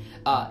spirit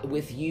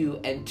with you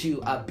and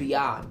to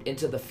beyond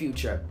into the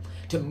future,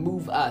 to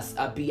move us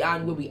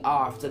beyond where we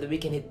are so that we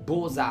can hit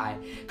bullseye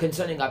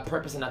concerning our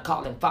purpose and our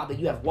calling. Father,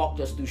 you have walked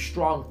us through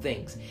strong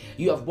things.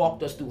 You have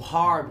walked us through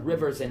hard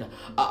rivers and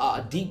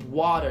deep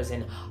waters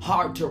and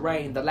hard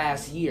terrain the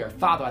last year.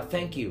 Father, I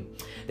thank you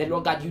that,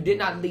 Lord God, you did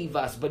not leave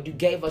us, but you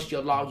gave us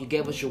your law, you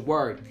gave us your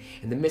word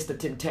in the midst of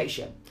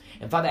temptation.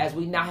 And Father, as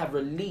we now have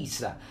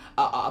released a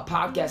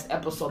podcast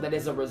episode that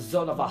is a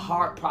result of a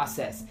hard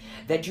process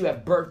that you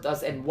have birthed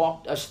us and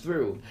walked us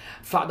through,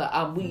 Father,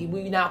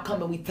 we now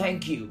come and we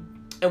thank you.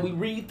 And we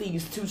read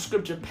these two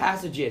scripture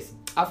passages.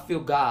 I feel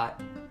God.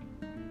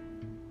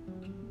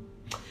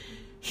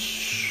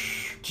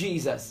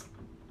 Jesus.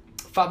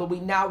 Father, we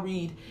now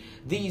read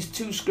these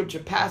two scripture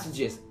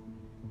passages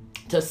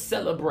to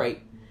celebrate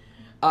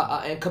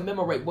and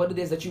commemorate what it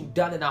is that you've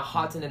done in our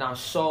hearts and in our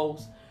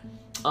souls.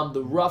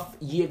 The rough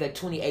year that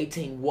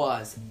 2018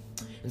 was.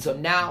 And so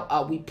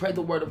now we pray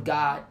the word of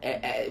God,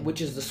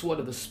 which is the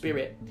sword of the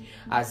Spirit.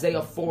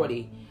 Isaiah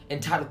 40,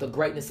 entitled The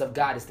Greatness of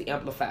God, is the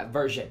Amplified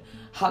Version.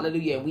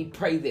 Hallelujah. And we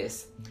pray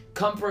this.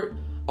 Comfort,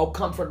 oh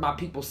comfort my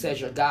people, says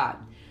your God.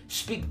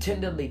 Speak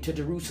tenderly to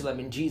Jerusalem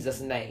in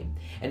Jesus' name,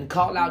 and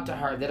call out to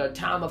her that her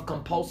time of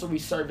compulsory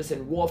service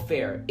and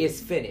warfare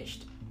is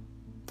finished,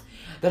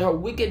 that her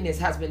wickedness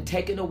has been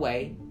taken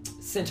away,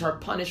 since her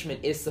punishment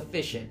is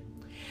sufficient,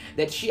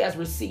 that she has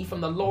received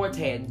from the Lord's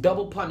hand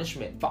double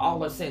punishment for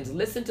all her sins.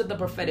 Listen to the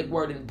prophetic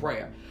word in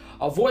prayer.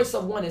 A voice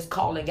of one is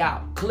calling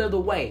out, clear the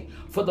way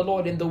for the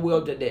Lord in the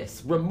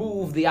wilderness.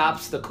 Remove the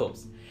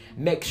obstacles.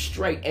 Make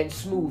straight and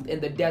smooth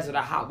in the desert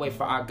a highway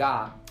for our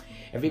God.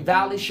 Every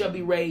valley shall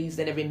be raised,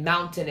 and every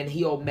mountain and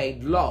hill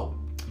made low.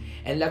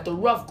 And let the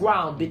rough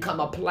ground become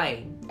a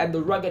plain, and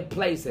the rugged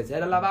places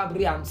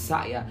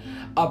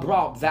a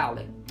broad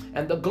valley.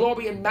 And the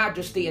glory and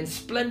majesty and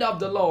splendor of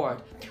the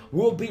Lord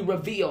will be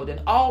revealed,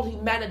 and all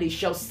humanity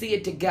shall see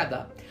it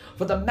together.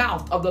 For the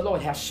mouth of the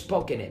Lord has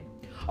spoken it.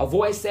 A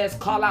voice says,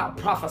 call out,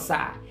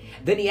 prophesy.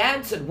 Then he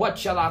answered, what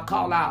shall I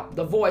call out?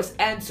 The voice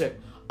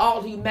answered,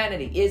 all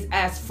humanity is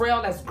as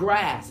frail as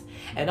grass,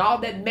 and all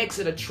that makes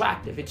it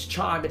attractive, its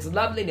charm, its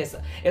loveliness,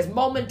 is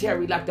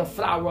momentary like the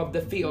flower of the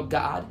field,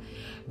 God.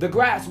 The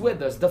grass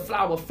withers, the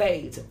flower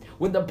fades.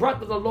 When the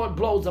breath of the Lord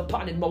blows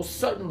upon it, most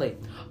certainly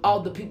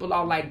all the people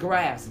are like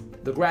grass.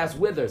 The grass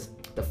withers,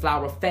 the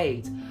flower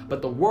fades,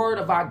 but the word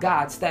of our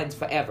God stands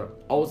forever.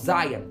 O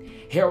Zion,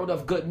 herald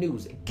of good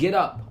news, get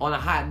up on a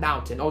high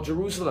mountain. O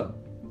Jerusalem,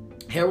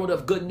 herald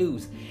of good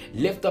news,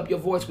 lift up your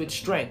voice with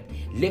strength.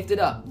 Lift it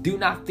up, do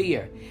not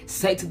fear.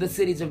 Say to the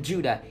cities of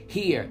Judah,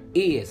 here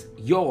is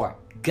your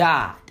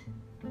God.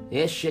 And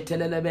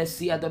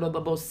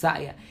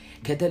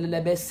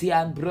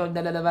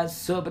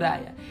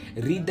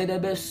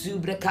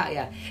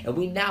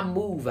we now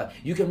move.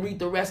 You can read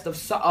the rest of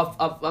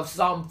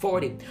Psalm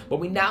 40, but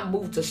we now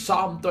move to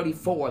Psalm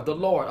 34. The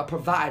Lord, a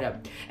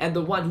provider, and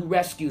the one who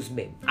rescues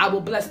me. I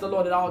will bless the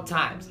Lord at all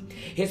times.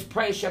 His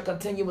praise shall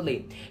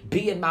continually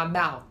be in my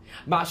mouth.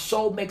 My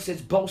soul makes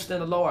its boast in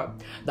the Lord.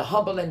 The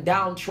humble and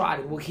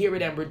downtrodden will hear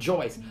it and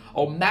rejoice.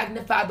 Oh,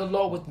 magnify the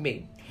Lord with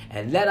me,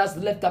 and let us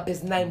lift up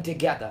his name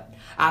together.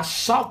 I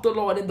sought the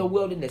Lord in the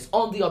wilderness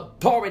on the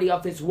authority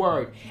of his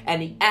word,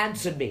 and he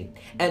answered me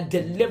and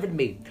delivered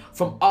me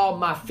from all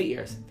my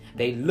fears.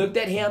 They looked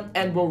at him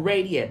and were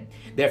radiant.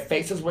 Their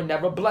faces were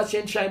never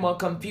blushing, shame, or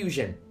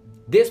confusion.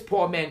 This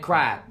poor man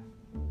cried,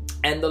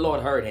 and the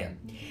Lord heard him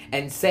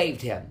and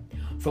saved him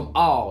from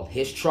all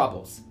his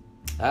troubles.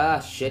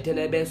 As a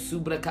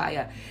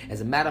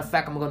matter of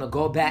fact, I'm going to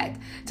go back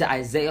to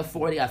Isaiah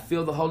 40. I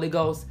feel the Holy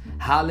Ghost.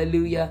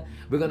 Hallelujah.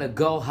 We're going to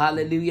go.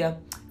 Hallelujah.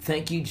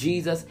 Thank you,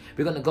 Jesus.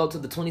 We're going to go to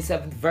the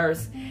 27th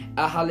verse.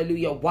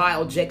 Hallelujah. Why,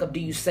 O Jacob,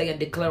 do you say and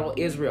declare, O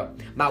Israel,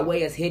 my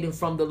way is hidden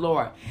from the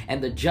Lord, and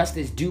the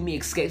justice due me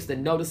escapes the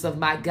notice of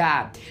my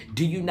God?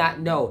 Do you not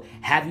know?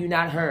 Have you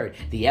not heard?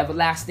 The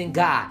everlasting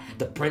God,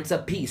 the Prince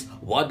of Peace,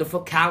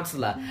 wonderful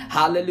counselor.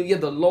 Hallelujah.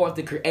 The Lord,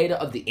 the creator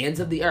of the ends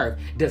of the earth,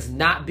 does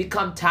not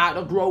become tired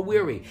or grow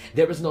weary.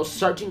 There is no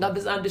searching of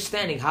his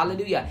understanding.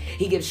 Hallelujah.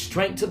 He gives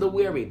strength to the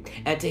weary,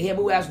 and to him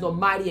who has no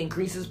might he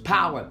increases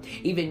power.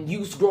 Even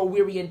youths grow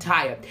weary and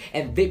tired,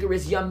 and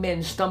vigorous young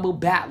men stumble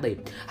badly.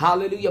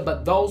 Hallelujah.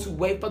 But those who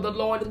wait for the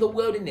Lord in the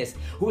wilderness,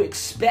 who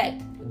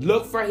expect,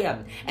 look for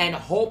him, and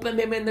hope in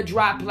him in the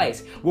dry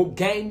place, will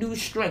gain new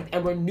strength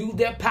and renew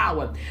their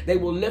power. They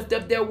will lift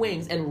up their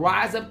wings and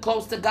rise up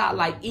close to God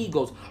like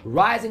eagles,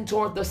 rising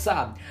toward the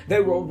sun.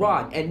 They will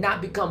run and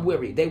not become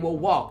weary. They will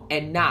walk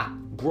and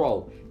not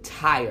grow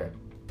tired.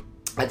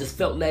 I just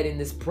felt led in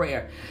this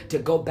prayer to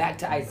go back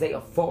to Isaiah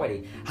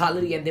 40.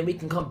 Hallelujah. And then we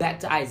can come back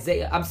to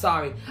hallelujah.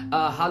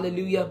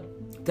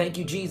 Thank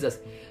you, Jesus.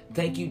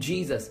 Thank you,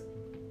 Jesus.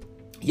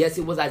 Yes,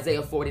 it was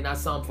Isaiah 40, not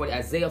Psalm 40.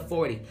 Isaiah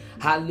 40.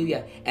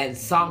 Hallelujah. And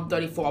Psalm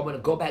 34. I'm going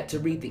to go back to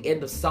read the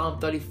end of Psalm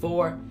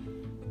 34.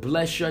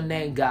 Bless your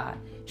name, God.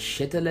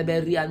 I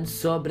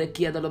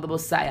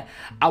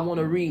want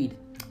to read.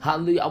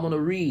 Hallelujah. I want to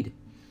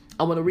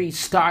read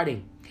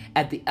starting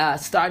at the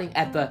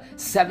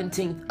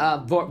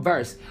 17th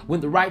verse.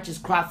 When the righteous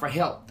cry for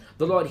help,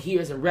 the Lord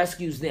hears and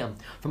rescues them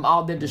from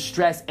all their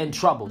distress and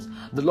troubles.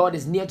 The Lord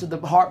is near to the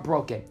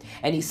heartbroken,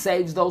 and he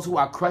saves those who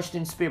are crushed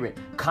in spirit,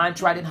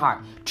 contrite in heart,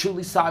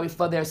 truly sorry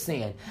for their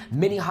sin.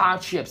 Many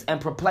hardships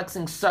and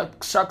perplexing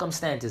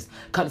circumstances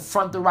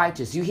confront the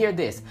righteous. You hear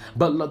this?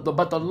 But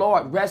the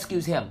Lord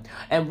rescues him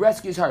and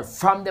rescues her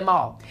from them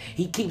all.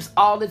 He keeps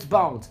all its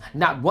bones.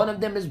 Not one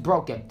of them is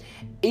broken.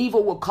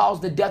 Evil will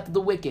cause the death of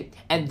the wicked,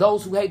 and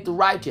those who hate the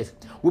righteous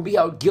will be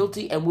held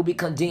guilty and will be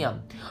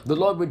condemned. The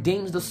Lord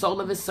redeems the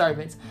soul of his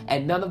servants,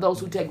 and none of those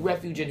who take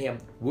refuge in him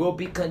will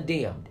be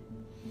condemned.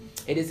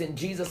 It is in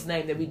Jesus'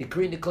 name that we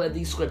decree and declare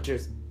these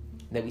scriptures,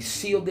 that we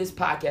seal this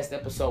podcast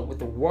episode with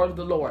the word of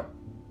the Lord,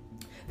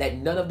 that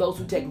none of those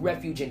who take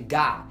refuge in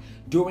God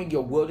during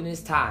your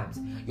wilderness times,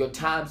 your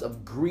times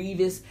of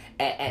grievous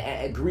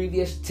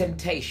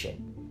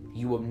temptation,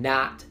 you will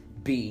not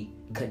be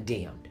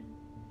condemned.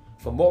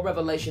 For more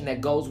revelation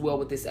that goes well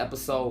with this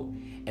episode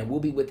and will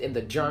be within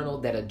the journal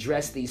that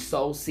address these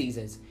soul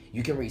seasons,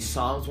 you can read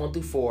Psalms 1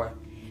 through 4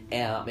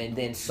 and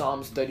then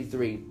Psalms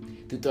 33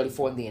 through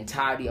 34 and the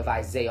entirety of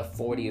Isaiah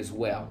 40 as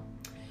well.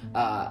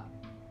 I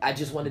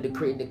just wanted to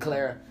decree and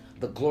declare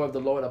the glory of the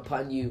Lord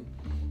upon you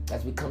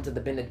as we come to the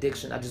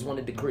benediction. I just want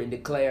to decree and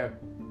declare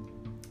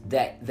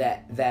that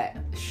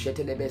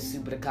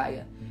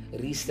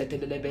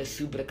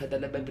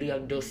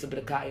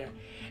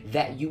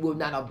you will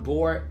not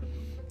abort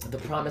the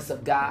promise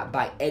of God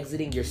by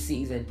exiting your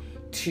season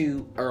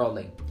too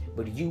early.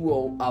 But you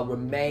will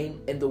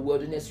remain in the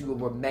wilderness. You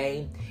will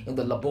remain in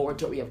the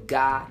laboratory of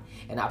God.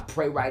 And I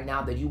pray right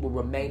now that you will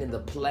remain in the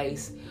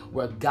place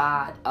where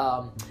God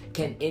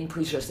can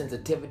increase your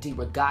sensitivity,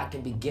 where God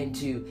can begin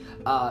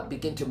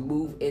to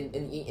move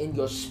in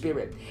your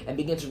spirit and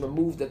begin to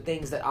remove the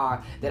things that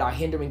are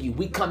hindering you.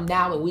 We come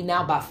now and we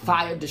now by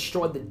fire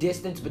destroy the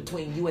distance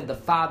between you and the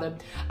Father.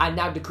 I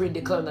now decree and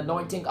declare an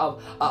anointing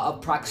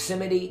of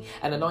proximity,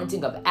 an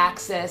anointing of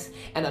access,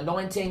 an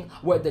anointing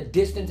where the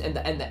distance and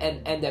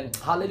the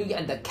hallelujah,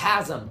 and the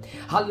chasm,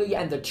 hallelujah,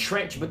 and the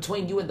trench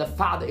between you and the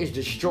Father is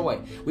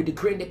destroyed. We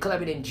decree and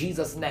declare it in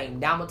Jesus' name.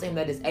 Now unto him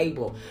that is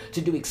able to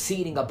do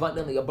exceeding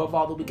abundantly above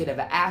all that we could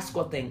ever ask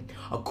or think,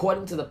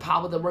 according to the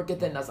power that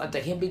worketh in us. Unto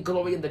him be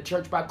glory in the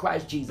church by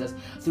Christ Jesus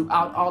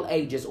throughout all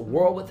ages,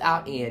 world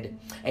without end.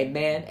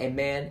 Amen,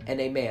 amen,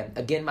 and amen.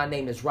 Again, my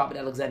name is Robert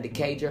Alexander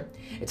Cager.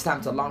 It's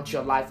time to launch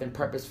your life and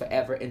purpose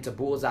forever into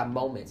bullseye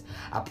moments.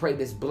 I pray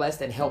this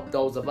blessed and help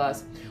those of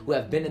us who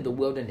have been in the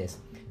wilderness.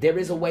 There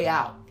is a way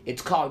out.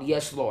 It's called,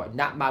 yes, Lord,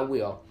 not my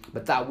will,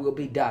 but thy will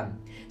be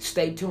done.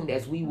 Stay tuned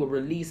as we will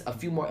release a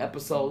few more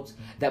episodes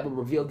that will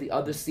reveal the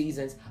other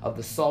seasons of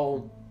the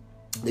soul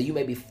that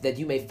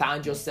you may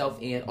find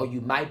yourself in, or you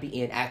might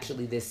be in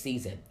actually this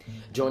season.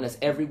 Join us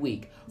every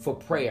week for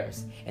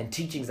prayers and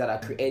teachings that are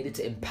created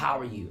to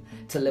empower you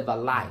to live a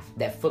life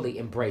that fully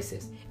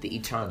embraces the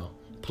eternal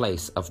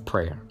place of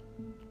prayer.